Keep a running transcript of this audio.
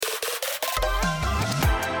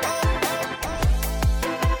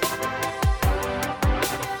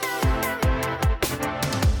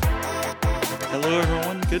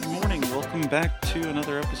welcome back to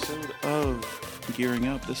another episode of Gearing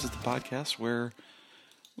Up. This is the podcast where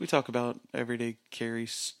we talk about everyday carry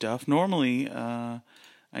stuff. Normally, I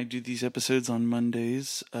do these episodes on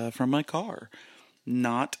Mondays from my car.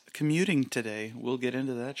 Not commuting today. We'll get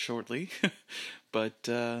into that shortly. But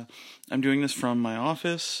I'm doing this from my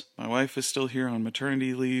office. My wife is still here on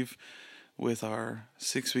maternity leave with our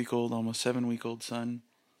 6-week-old, almost 7-week-old son.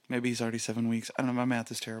 Maybe he's already 7 weeks. I don't know, my math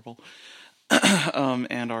is terrible.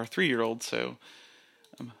 And our 3-year-old, so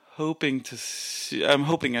I'm hoping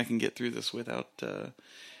I can get through this without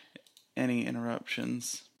any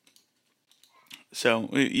interruptions. So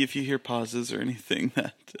if you hear pauses or anything,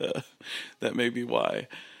 that may be why.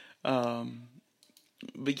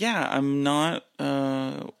 But yeah, I'm not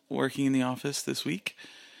working in the office this week.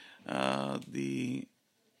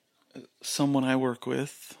 Someone I work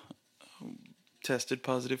with tested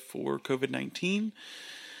positive for COVID-19.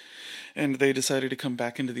 And they decided to come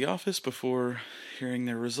back into the office before hearing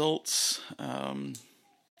their results.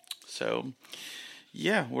 So,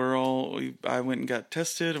 yeah, I went and got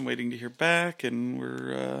tested. I'm waiting to hear back, and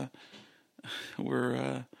we're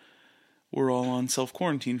all on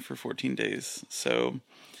self-quarantine for 14 days. So,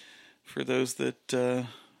 for those that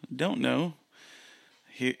don't know,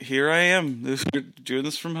 here I am. We're doing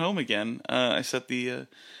this from home again. I set the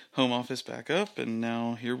home office back up, and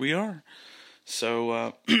now here we are.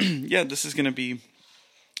 So, yeah, this is going to be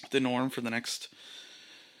the norm for the next,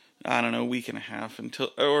 week and a half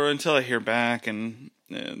until I hear back and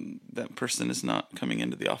that person is not coming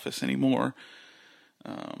into the office anymore.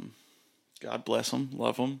 God bless them,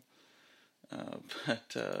 love them.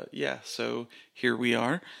 Yeah, so here we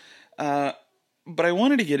are. But I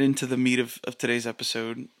wanted to get into the meat of today's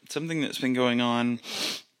episode, something that's been going on.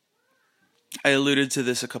 I alluded to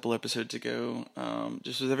this a couple episodes ago,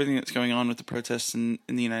 just with everything that's going on with the protests in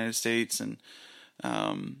the United States and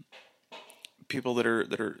people that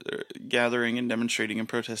are gathering and demonstrating and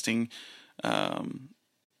protesting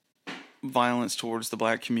violence towards the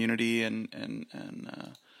black community and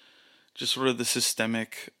just sort of the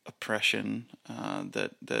systemic oppression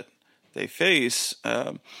that they face.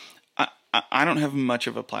 I don't have much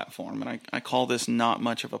of a platform, and I call this not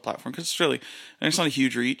much of a platform because it's not a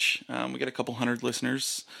huge reach. We get a couple hundred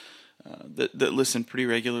listeners that listen pretty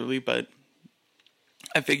regularly, but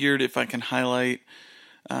I figured if I can highlight,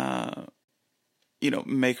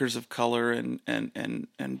 makers of color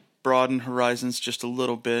and broaden horizons just a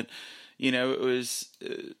little bit. It was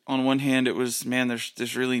on one hand, it was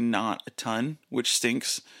there's really not a ton, which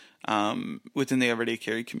stinks within the everyday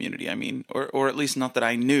carry community. I mean, or at least not that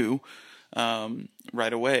I knew.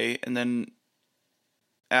 Right away, and then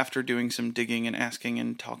after doing some digging and asking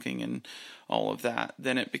and talking and all of that,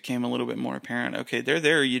 then it became a little bit more apparent. Okay, they're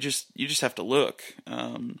there. You just have to look,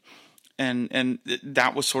 and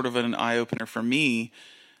that was sort of an eye opener for me.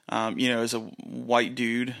 As a white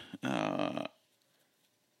dude,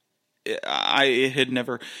 it had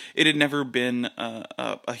never been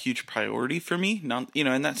a huge priority for me. Not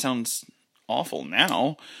and that sounds awful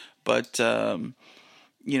now, but.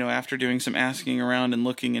 After doing some asking around and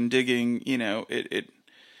looking and digging,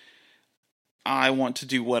 I want to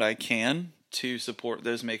do what I can to support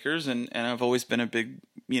those makers, and I've always been a big,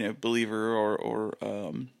 believer or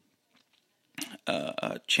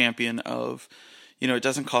a champion of, it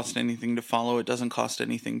doesn't cost anything to follow, it doesn't cost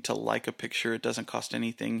anything to like a picture, it doesn't cost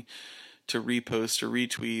anything to repost or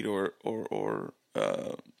retweet or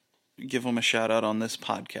give them a shout out on this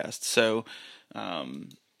podcast. So,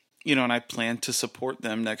 and I plan to support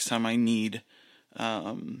them next time I need,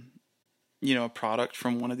 a product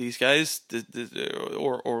from one of these guys,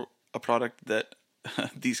 or a product that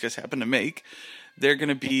these guys happen to make. They're going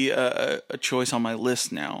to be a choice on my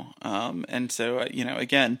list now. And so,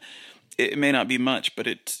 again, it may not be much, but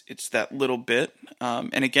it's that little bit.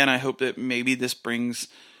 And again, I hope that maybe this brings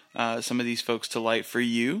some of these folks to light for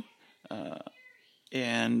you.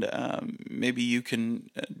 And maybe you can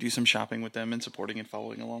do some shopping with them and supporting and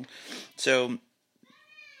following along. So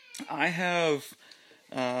I have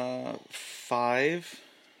 5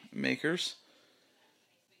 makers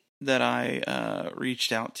that I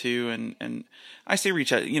reached out to, and I say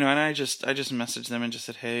reach out, and I just messaged them and just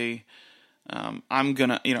said, hey, I'm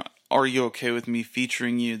gonna, are you okay with me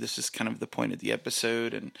featuring you? This is kind of the point of the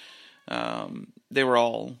episode, and they were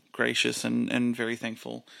all gracious and very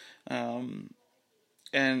thankful.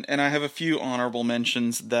 And I have a few honorable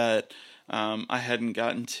mentions that I hadn't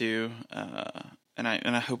gotten to, and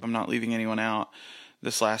I hope I'm not leaving anyone out.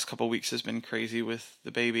 This last couple weeks has been crazy with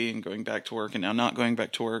the baby and going back to work, and now not going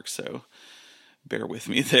back to work, so bear with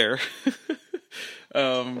me there.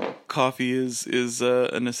 Coffee is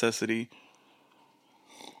a necessity.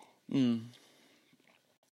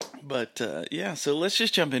 But yeah, so let's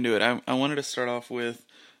just jump into it. I wanted to start off with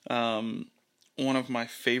one of my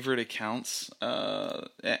favorite accounts,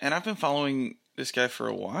 and I've been following this guy for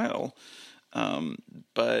a while,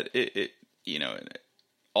 but it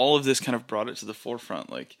all of this kind of brought it to the forefront,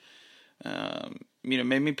 like made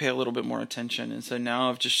me pay a little bit more attention, and so now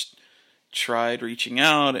I've just tried reaching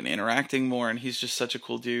out and interacting more, and he's just such a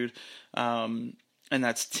cool dude. And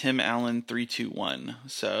that's Tim Allen 321.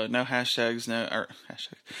 So no hashtags,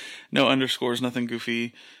 no underscores, nothing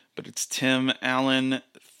goofy, but it's Tim Allen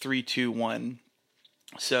 321.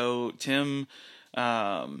 So Tim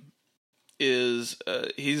is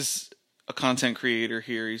he's a content creator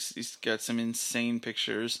here. He's got some insane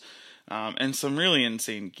pictures and some really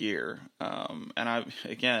insane gear. And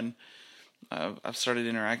I've started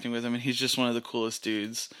interacting with him, and he's just one of the coolest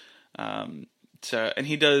dudes. And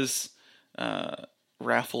he does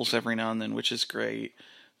raffles every now and then, which is great.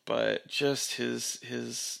 But just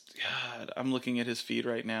his God, I'm looking at his feed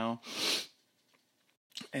right now,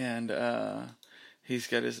 and he's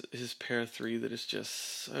got his Para 3 that is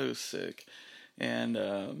just so sick, and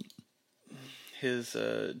his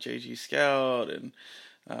JG Scout and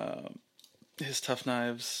his Tough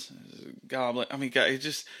Knives, his Goblin. I mean, God, he's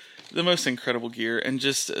just the most incredible gear, and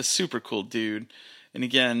just a super cool dude. And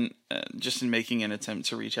again, just in making an attempt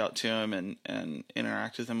to reach out to him and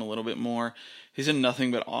interact with him a little bit more, he's in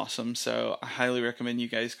nothing but awesome. So I highly recommend you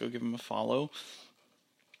guys go give him a follow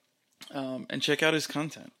and check out his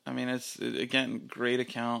content. I mean, it's, again, great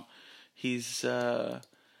account. He's got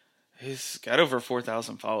over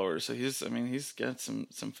 4,000 followers, so he's got some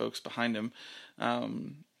folks behind him.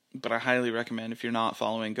 But I highly recommend, if you're not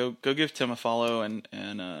following, go give Tim a follow and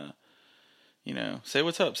say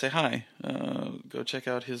what's up, say hi. Go check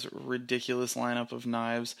out his ridiculous lineup of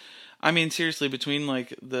knives. I mean, seriously, between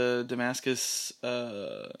like the Damascus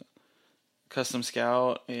Custom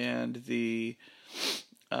Scout and the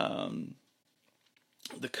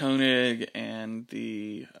Koenig and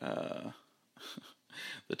the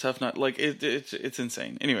Tough Nut, like it's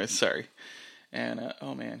insane. Anyways, sorry. And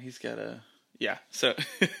oh man, he's got so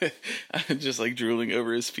I'm just like drooling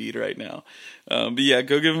over his feed right now. But yeah,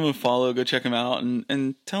 go give him a follow, go check him out,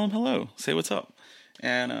 and tell him hello, say what's up.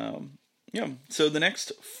 And so the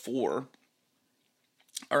next 4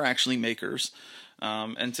 are actually makers.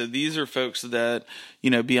 And so these are folks that,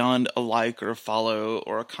 beyond a like or a follow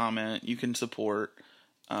or a comment, you can support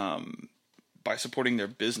by supporting their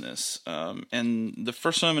business. And the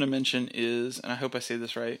first one I'm going to mention is, and I hope I say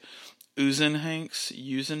this right, Usenhanks.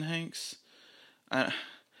 I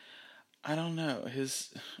don't know.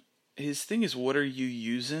 His thing is, what are you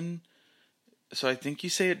using? So I think you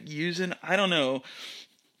say it using. I don't know.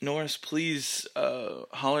 Norris, please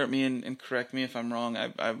holler at me and correct me if I'm wrong.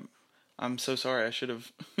 I'm so sorry. I should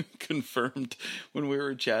have confirmed when we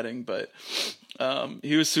were chatting, but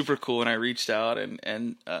he was super cool, and I reached out,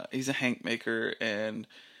 and he's a hank maker, and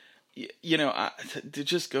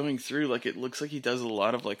just going through, like, it looks like he does a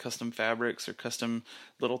lot of like custom fabrics or custom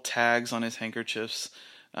little tags on his handkerchiefs.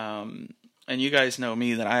 And you guys know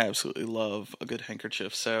me, that I absolutely love a good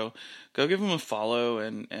handkerchief. So go give him a follow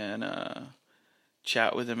and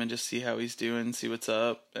chat with him and just see how he's doing, see what's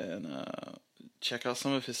up, and check out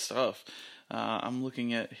some of his stuff. I'm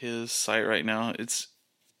looking at his site right now. It's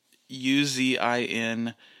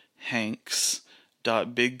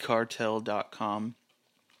uzinhanks.bigcartel.com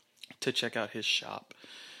to check out his shop.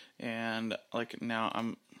 And like now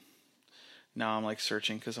I'm like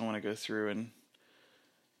searching because I want to go through and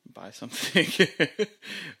buy something.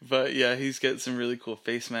 But yeah, he's got some really cool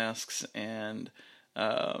face masks and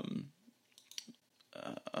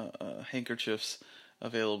handkerchiefs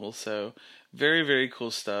available. So very, very cool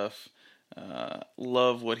stuff.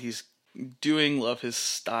 Love what he's doing. Love his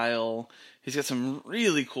style. He's got some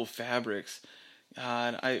really cool fabrics.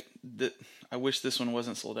 God, I wish this one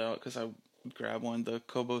wasn't sold out, because I would grab one. The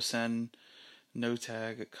Kobo-sen no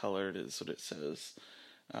tag colored is what it says.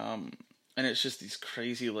 And it's just these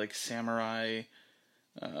crazy, like, samurai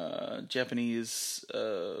Japanese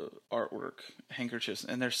artwork handkerchiefs,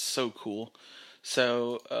 and they're so cool.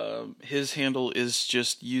 So his handle is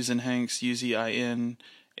just Uzinhanks,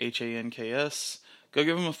 UZINHANKS. Go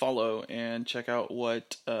give him a follow and check out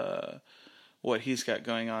what he's got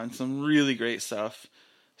going on. Some really great stuff.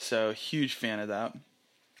 So huge fan of that.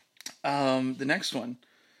 The next one,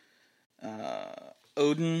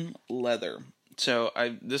 Odin Leather. So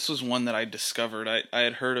this was one that I discovered. I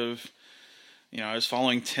had heard of, I was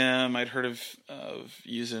following Tim. I'd heard of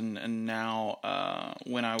using, and now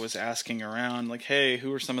when I was asking around, like, hey,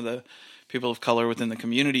 who are some of the people of color within the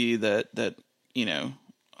community that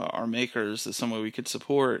our makers as some way we could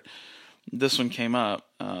support, this one came up,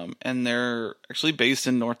 and they're actually based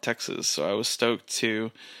in North Texas. So I was stoked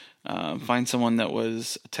to find someone that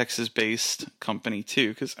was a Texas-based company too,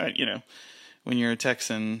 because when you're a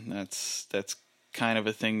Texan, that's kind of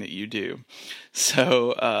a thing that you do.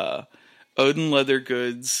 So Odin Leather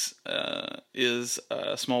Goods is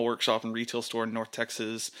a small workshop and retail store in North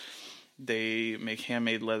Texas. They make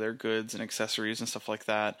handmade leather goods and accessories and stuff like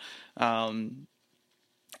that, and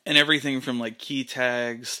everything from like key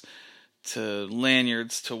tags to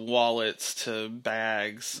lanyards to wallets to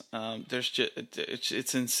bags. There's just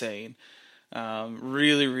it's insane.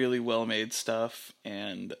 Really, really well made stuff,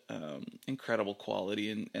 and incredible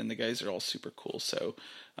quality, and the guys are all super cool. So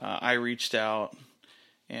I reached out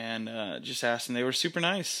and just asked, and they were super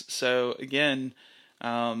nice. So again,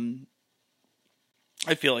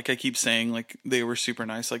 I feel like I keep saying like they were super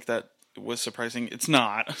nice, like that was surprising. It's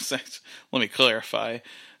not. Let me clarify.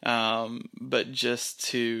 But just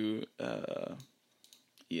to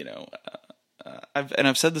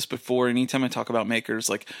I've said this before. Anytime I talk about makers,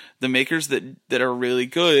 like the makers that are really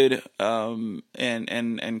good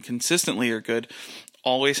and consistently are good,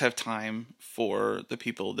 always have time for the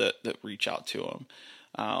people that reach out to them.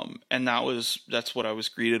 And that's what I was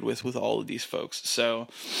greeted with all of these folks. So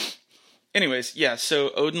anyways, yeah,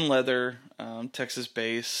 so Odin Leather,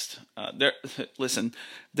 Texas-based.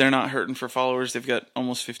 They're not hurting for followers. They've got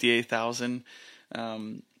almost 58,000.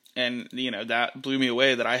 And, that blew me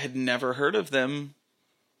away that I had never heard of them.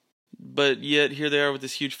 But yet, here they are with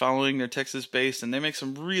this huge following. They're Texas-based, and they make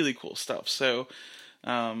some really cool stuff. So,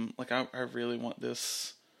 I really want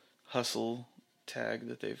this hustle tag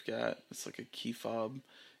that they've got. It's like a key fob.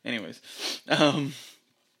 Anyways,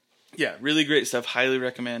 yeah, really great stuff. Highly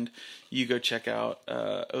recommend you go check out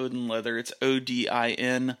Odin Leather. It's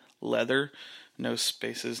Odin Leather. No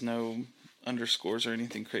spaces, no underscores or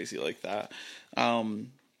anything crazy like that.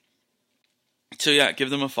 So yeah, give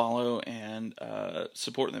them a follow and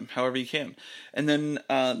support them however you can. And then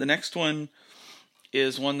the next one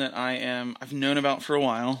is one that I've known about for a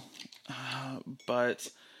while, but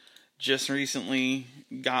just recently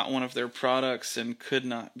got one of their products and could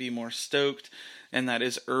not be more stoked. And that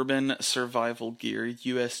is Urban Survival Gear,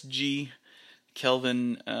 USG.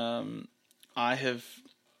 Kelvin, I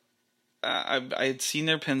had seen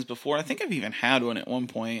their pens before. I think I've even had one at one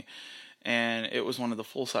point, and it was one of the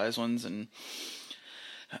full-size ones. And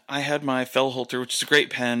I had my Fellholter, which is a great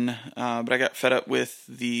pen, but I got fed up with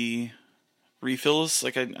the refills.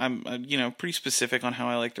 Like I'm pretty specific on how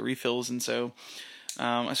I like the refills, and so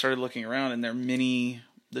I started looking around, and their mini,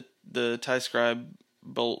 the Tie-Scribe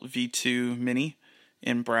Bolt V2 Mini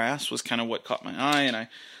in brass was kind of what caught my eye, and I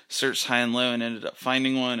searched high and low and ended up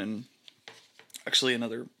finding one, and actually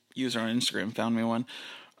another user on Instagram found me one.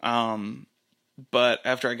 But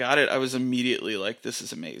after I got it, I was immediately like, this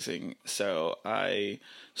is amazing. So I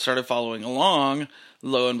started following along.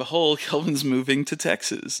 Lo and behold, Kelvin's moving to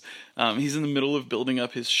Texas. He's in the middle of building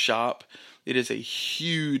up his shop. It is a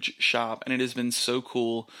huge shop, and it has been so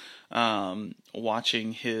cool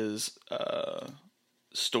watching his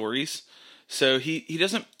stories. So he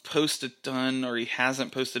doesn't post a ton, or he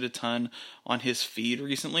hasn't posted a ton on his feed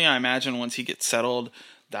recently. I imagine once he gets settled,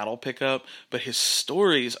 that'll pick up. But his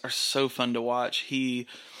stories are so fun to watch. He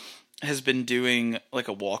has been doing like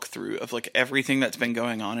a walkthrough of like everything that's been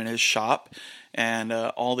going on in his shop and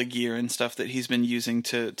all the gear and stuff that he's been using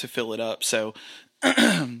to fill it up. So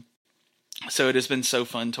so it has been so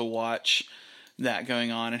fun to watch that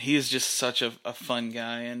going on. And he is just such a fun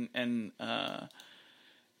guy, and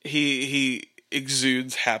he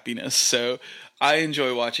exudes happiness. So I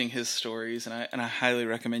enjoy watching his stories, and I highly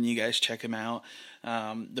recommend you guys check him out.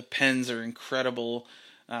 The pens are incredible.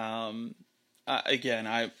 Again,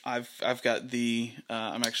 I've got the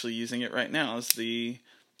I'm actually using it right now. It's the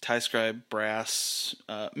Tie-Scribe Brass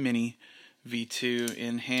Mini V2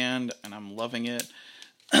 in hand, and I'm loving it.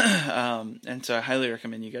 And so I highly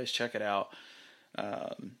recommend you guys check it out.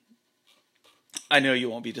 I know you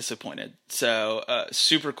won't be disappointed. So,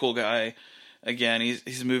 super cool guy. Again,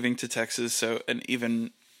 he's moving to Texas, so an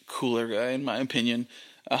even cooler guy in my opinion.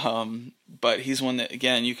 But he's one that,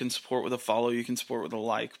 again, you can support with a follow, you can support with a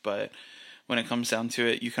like, but when it comes down to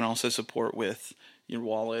it, you can also support with your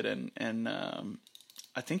wallet, and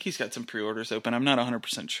I think he's got some pre-orders open. I'm not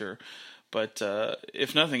 100% sure, but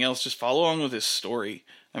if nothing else, just follow on with his story.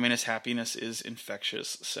 I mean, his happiness is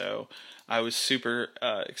infectious, so I was super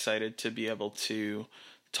excited to be able to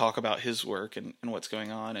talk about his work and what's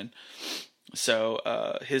going on. And so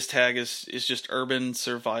his tag is just Urban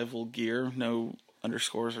Survival Gear, no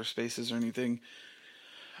underscores or spaces or anything.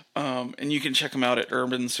 And you can check him out at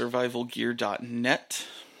urbansurvivalgear.net.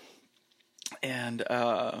 And,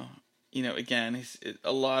 again,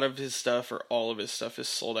 a lot of his stuff, or all of his stuff, is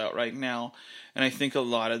sold out right now. And I think a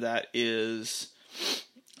lot of that is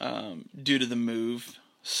due to the move.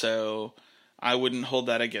 So I wouldn't hold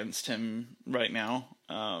that against him right now.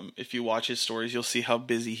 If you watch his stories, you'll see how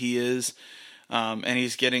busy he is. And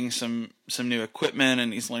he's getting some new equipment,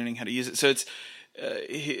 and he's learning how to use it. So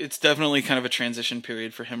it's definitely kind of a transition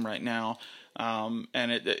period for him right now. And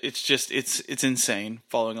it's insane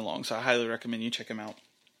following along. So I highly recommend you check him out.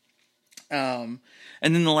 And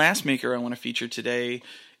then the last maker I want to feature today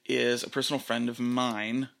is a personal friend of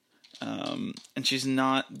mine. And she's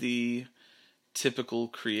not the typical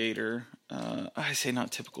creator. I say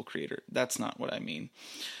not typical creator. That's not what I mean.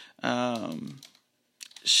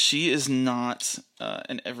 She is not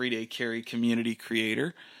an everyday carry community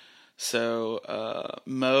creator. So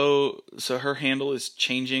so her handle is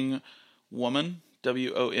Changing Woman,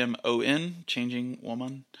 WOMON, Changing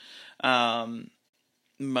Woman.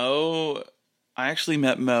 Mo, I actually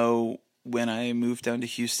met Mo when I moved down to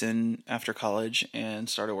Houston after college and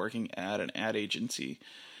started working at an ad agency.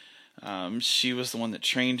 She was the one that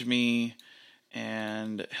trained me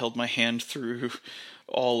and held my hand through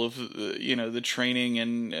all of the training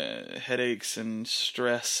and headaches and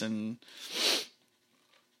stress, and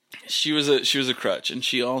she was a crutch. And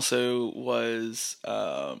she also was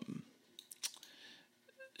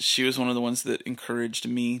she was one of the ones that encouraged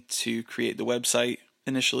me to create the website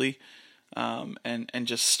initially, and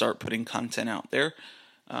just start putting content out there.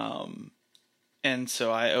 And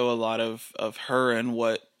so I owe a lot of her and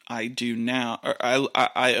what I do now, or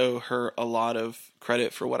I owe her a lot of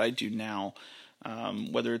credit for what I do now,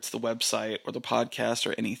 whether it's the website or the podcast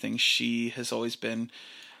or anything. She has always been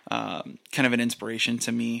kind of an inspiration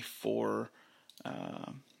to me for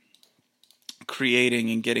creating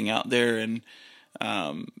and getting out there, and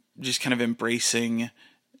just kind of embracing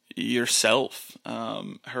yourself.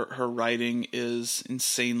 Her writing is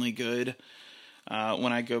insanely good.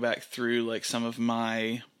 When I go back through like some of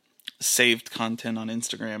my saved content on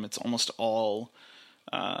Instagram, it's almost all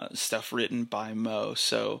stuff written by Mo.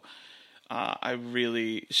 So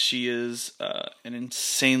she is an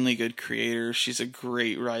insanely good creator. She's a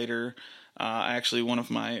great writer. Actually, one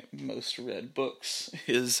of my most read books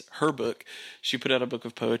is her book. She put out a book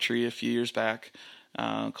of poetry a few years back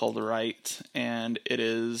called The Right, and it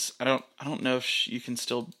is, I don't know if you can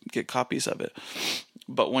still get copies of it,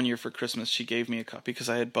 but one year for Christmas she gave me a copy because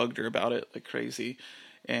I had bugged her about it like crazy.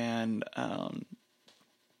 And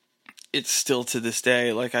it's still to this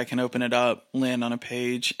day, like I can open it up, land on a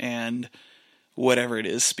page, and whatever it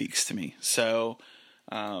is speaks to me. So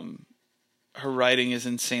her writing is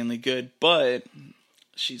insanely good, but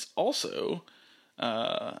she's also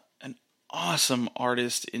an awesome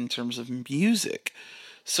artist in terms of music.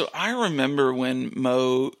 So I remember when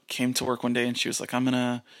Mo came to work one day and she was like,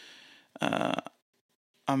 I'm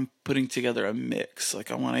putting together a mix.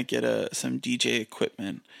 Like I want to get some DJ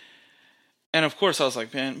equipment. And of course I was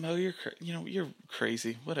like, man, Mo, you're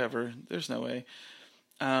crazy. Whatever. There's no way.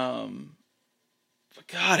 But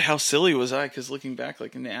God, how silly was I? Because looking back,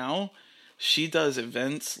 like now, she does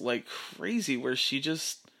events like crazy where she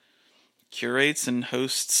just curates and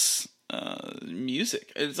hosts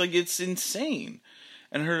music. It's insane.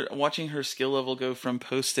 And watching her skill level go from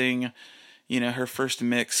posting, her first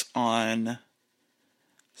mix on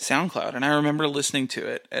SoundCloud. And I remember listening to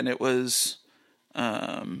it, and it was,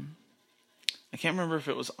 I can't remember if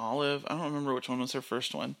it was Olive. I don't remember which one was her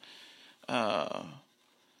first one.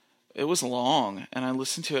 It was long, and I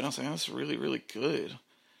listened to it, and I was like, oh, that's really, really good.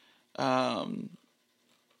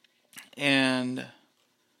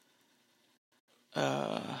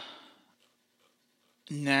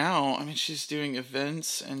 Now, I mean, she's doing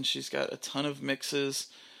events, and she's got a ton of mixes,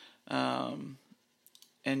 and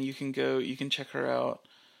you can check her out.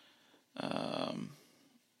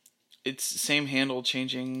 It's same handle,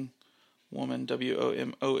 Changing Woman,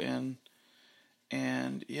 WOMON,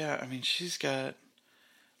 and yeah, I mean, she's got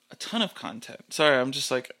a ton of content. Sorry, I'm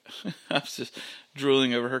just like, I'm just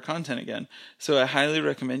drooling over her content again. So I highly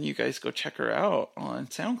recommend you guys go check her out on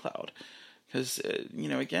SoundCloud. Because,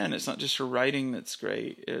 again, it's not just her writing that's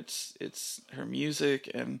great. It's her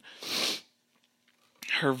music and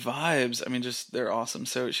her vibes. I mean, they're awesome.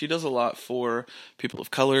 So she does a lot for people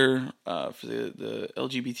of color, for the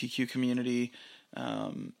LGBTQ community.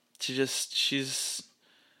 She's,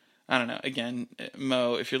 I don't know. Again,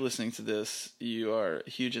 Mo, if you're listening to this, you are a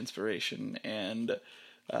huge inspiration. And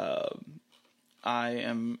I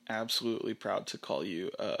am absolutely proud to call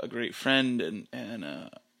you a great friend and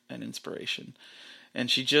an inspiration.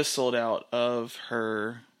 And she just sold out of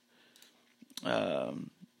her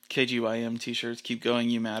KGYM t-shirts. Keep going,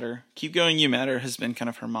 you matter. Keep going, you matter has been kind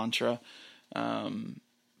of her mantra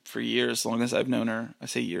for years, as long as I've known her. I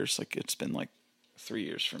say years, like it's been like 3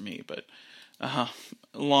 years for me, but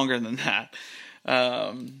longer than that.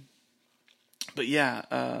 But yeah,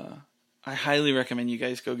 I highly recommend you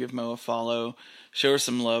guys go give Mo a follow, show her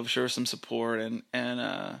some love, show her some support, and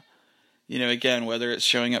again, whether it's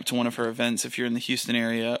showing up to one of her events if you're in the Houston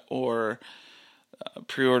area, or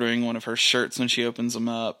pre-ordering one of her shirts when she opens them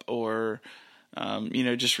up, or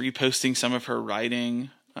just reposting some of her writing,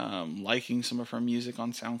 liking some of her music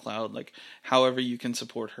on SoundCloud, like however you can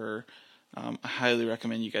support her. I highly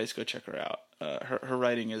recommend you guys go check her out. Her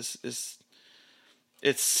writing is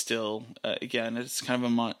it's still again, it's kind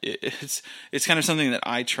of it's kind of something that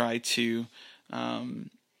I try to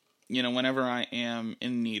whenever I am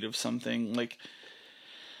in need of something, like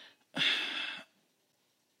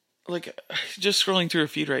just scrolling through her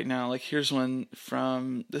feed right now, like here's one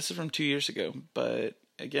this is from 2 years ago, but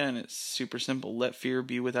again, it's super simple. Let fear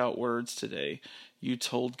be without words today. You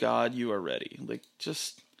told God you are ready. Like,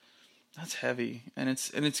 just, that's heavy, and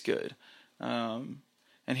it's good.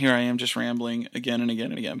 And here I am just rambling again and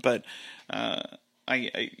again and again. But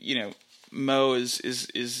Mo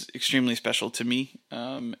is extremely special to me,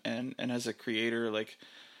 and as a creator, like,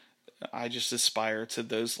 I just aspire to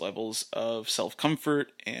those levels of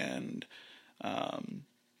self-comfort and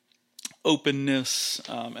openness,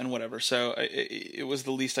 and whatever. So it was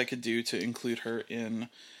the least I could do to include her in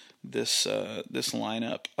this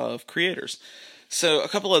lineup of creators. So a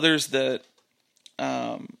couple others that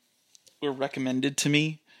were recommended to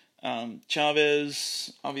me.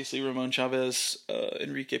 Chavez, obviously Ramon Chavez,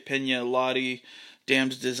 Enrique Pena, Lottie,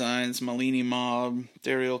 Damned Designs, Malini Mob,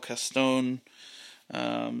 Dario Castone.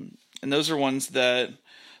 And those are ones that,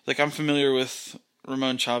 like, I'm familiar with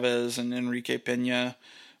Ramon Chavez and Enrique Pena,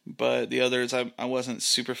 but the others I wasn't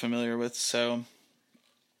super familiar with, so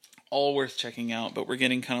all worth checking out, but we're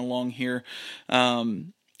getting kind of long here.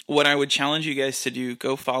 What I would challenge you guys to do,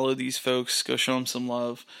 go follow these folks, go show them some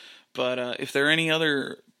love, but if there are any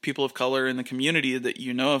other people of color in the community that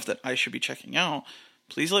you know of that I should be checking out,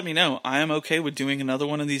 please let me know. I am okay with doing another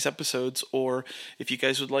one of these episodes, or if you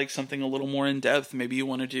guys would like something a little more in depth, maybe you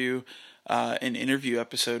want to do an interview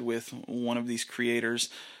episode with one of these creators,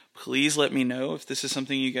 please let me know if this is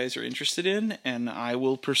something you guys are interested in, and I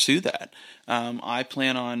will pursue that. I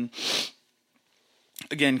plan on,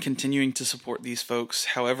 again, continuing to support these folks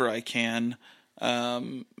however I can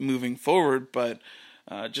moving forward, but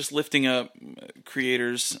just lifting up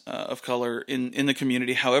creators of color in the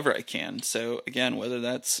community however I can. So again, whether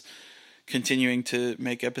that's continuing to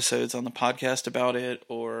make episodes on the podcast about it,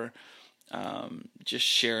 or just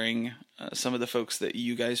sharing some of the folks that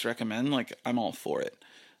you guys recommend, like, I'm all for it.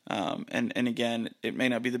 And again, it may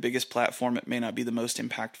not be the biggest platform, it may not be the most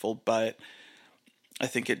impactful, but I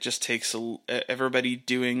think it just takes everybody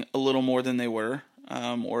doing a little more than they were,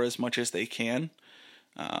 or as much as they can.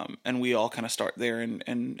 And we all kind of start there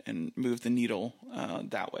and move the needle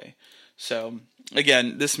that way. So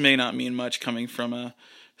again, this may not mean much coming from a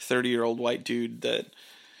 30-year-old white dude that,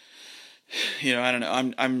 I don't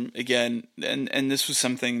know. I'm again, and this was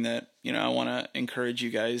something that, I want to encourage you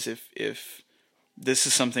guys, if this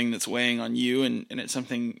is something that's weighing on you, and it's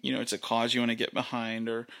something, it's a cause you want to get behind,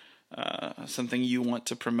 or something you want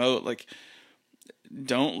to promote, like,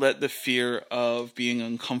 don't let the fear of being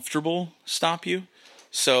uncomfortable stop you.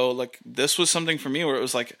 So, like, this was something for me where it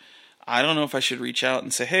was like, I don't know if I should reach out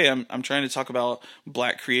and say, hey, I'm trying to talk about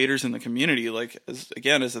black creators in the community. Like, as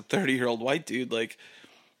a 30-year-old white dude, like,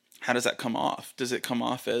 how does that come off? Does it come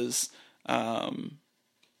off as,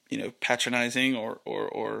 patronizing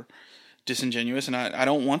or disingenuous? And I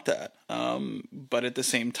don't want that. But at the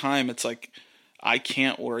same time, it's like, I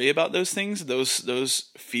can't worry about those things. Those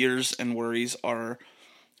fears and worries are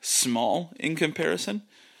small in comparison.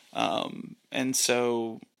 And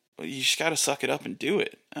so you just got to suck it up and do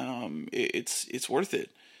it. It's worth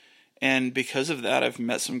it. And because of that, I've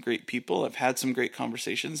met some great people. I've had some great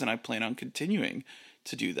conversations, and I plan on continuing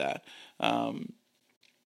to do that. And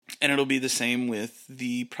it'll be the same with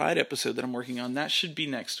the Pride episode that I'm working on. That should be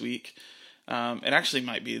next week. It actually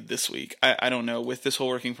might be this week. I don't know. With this whole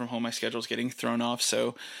working from home, my schedule's getting thrown off.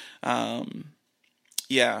 So,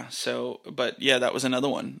 yeah, that was another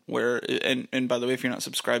one where, and by the way, if you're not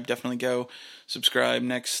subscribed, definitely go subscribe.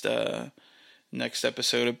 Next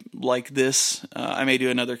episode like this, I may do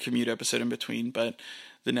another commute episode in between, but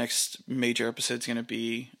the next major episode is going to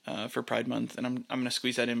be, for Pride Month, and I'm going to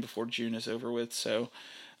squeeze that in before June is over with. So,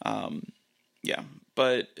 yeah,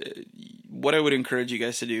 but what I would encourage you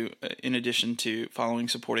guys to do, in addition to following,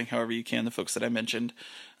 supporting however you can the folks that I mentioned,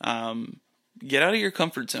 get out of your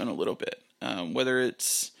comfort zone a little bit, whether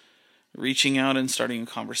it's reaching out and starting a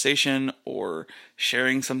conversation or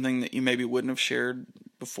sharing something that you maybe wouldn't have shared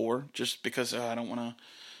before just because I don't want to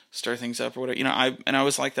stir things up or whatever. I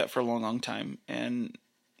was like that for a long, long time. And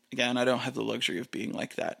again, I don't have the luxury of being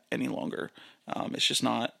like that any longer. It's just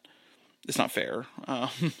not fair.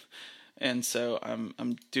 And so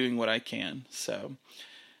I'm doing what I can. So,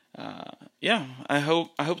 yeah, I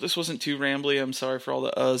hope this wasn't too rambly. I'm sorry for all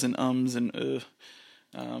the uhs and ums and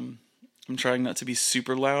I'm trying not to be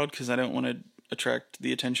super loud because I don't want to attract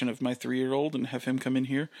the attention of my 3-year-old and have him come in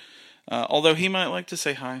here. Although he might like to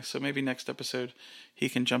say hi, so maybe next episode he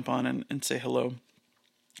can jump on and say hello.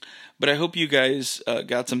 But I hope you guys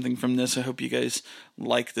got something from this. I hope you guys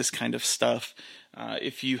like this kind of stuff.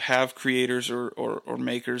 If you have creators or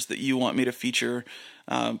makers that you want me to feature,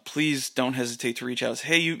 please don't hesitate to reach out. Say,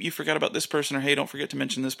 hey, you forgot about this person, or hey, don't forget to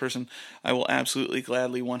mention this person. I will absolutely,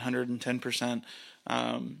 gladly, 110%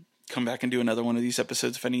 come back and do another one of these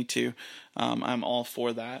episodes if I need to. I'm all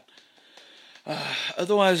for that.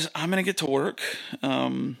 Otherwise, I'm gonna get to work.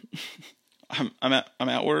 I'm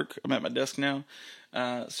at work. I'm at my desk now.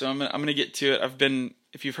 So I'm gonna get to it.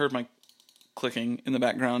 If you've heard my clicking in the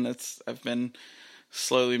background, I've been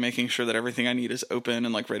slowly making sure that everything I need is open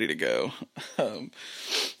and like ready to go.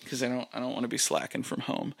 Because I don't want to be slacking from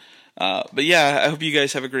home. But yeah, I hope you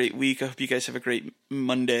guys have a great week. I hope you guys have a great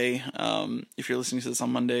Monday. If you're listening to this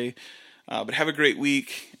on Monday, but have a great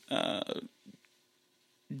week.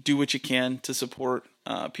 Do what you can to support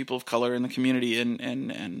people of color in the community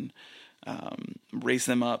and raise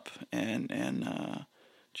them up and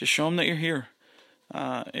just show them that you're here.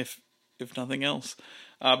 If nothing else.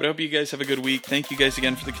 But I hope you guys have a good week. Thank you guys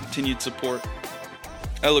again for the continued support.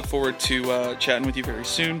 I look forward to chatting with you very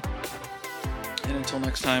soon. And until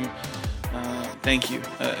next time, thank you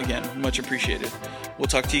again. Much appreciated. We'll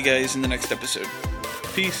talk to you guys in the next episode.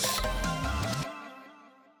 Peace.